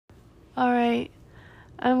Alright,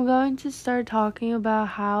 I'm going to start talking about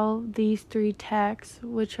how these three texts,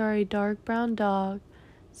 which are a dark brown dog,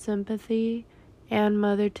 sympathy, and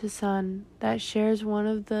mother to son, that shares one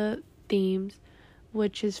of the themes,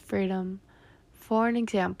 which is freedom. For an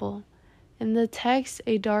example, in the text,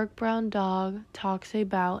 a dark brown dog talks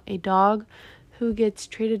about a dog who gets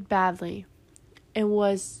treated badly and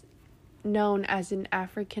was known as an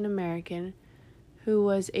African American who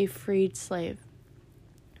was a freed slave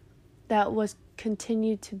that was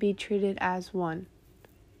continued to be treated as one,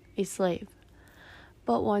 a slave,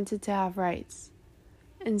 but wanted to have rights.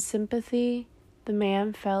 In sympathy, the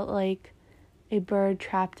man felt like a bird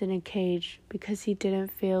trapped in a cage because he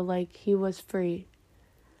didn't feel like he was free,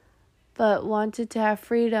 but wanted to have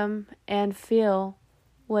freedom and feel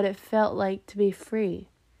what it felt like to be free.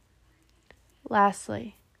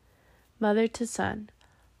 Lastly, mother to son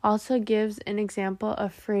also gives an example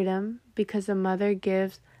of freedom because a mother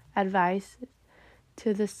gives advice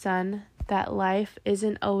to the son that life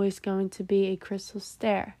isn't always going to be a crystal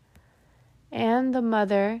stair. And the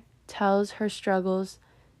mother tells her struggles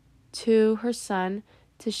to her son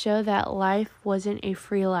to show that life wasn't a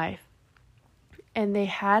free life. And they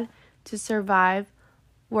had to survive,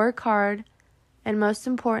 work hard, and most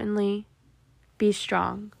importantly, be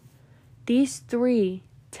strong. These three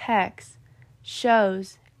texts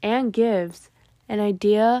shows and gives an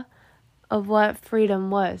idea of what freedom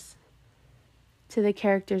was to the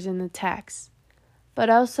characters in the text, but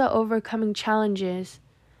also overcoming challenges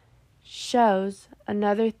shows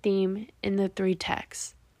another theme in the three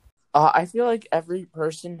texts. I feel like every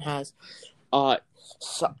person has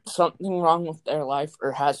something wrong with their life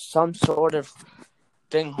or has some sort of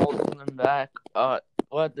thing holding them back.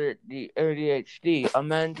 Whether it be ADHD, a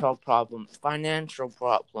mental problem, financial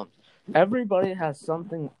problems. Everybody has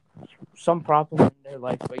some problem in their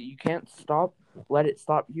life, but you can't let it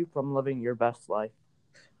stop you from living your best life.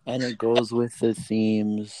 And it goes with the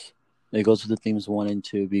themes. It goes with the themes 1 and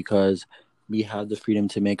 2 because we have the freedom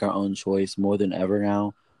to make our own choice more than ever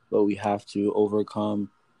now, but we have to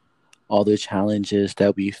overcome all the challenges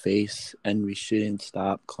that we face, and we shouldn't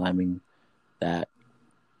stop climbing that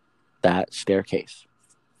staircase.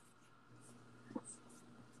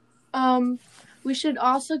 We should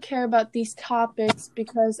also care about these topics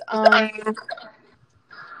because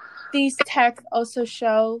these texts also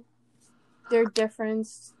show their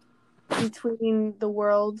difference between the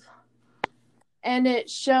world, and it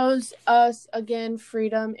shows us again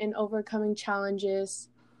freedom in overcoming challenges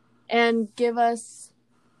and give us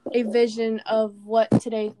a vision of what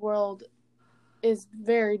today's world is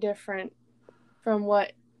very different from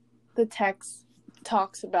what the text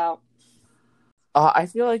talks about. I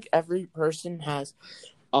feel like every person has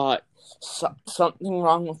something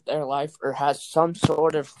wrong with their life or has some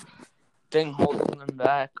sort of thing holding them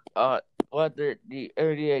back. Whether it be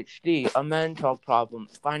ADHD, a mental problem,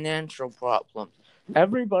 financial problems.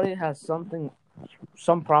 Everybody has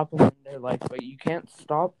some problem in their life, but you can't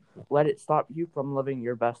let it stop you from living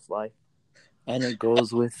your best life. And it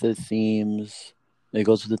goes with the themes. It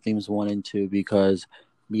goes with the themes 1 and 2 because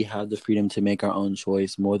we have the freedom to make our own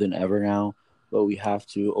choice more than ever now, but we have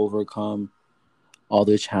to overcome all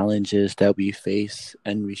the challenges that we face,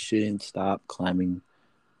 and we shouldn't stop climbing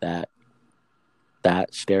that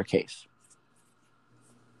staircase.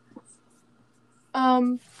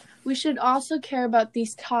 We should also care about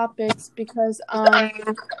these topics because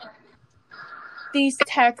these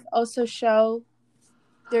texts also show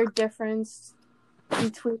their difference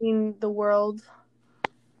between the world,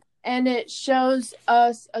 and it shows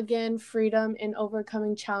us again freedom in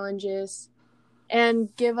overcoming challenges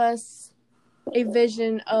and give us a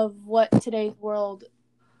vision of what today's world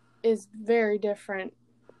is very different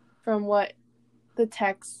from what the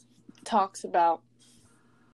text talks about.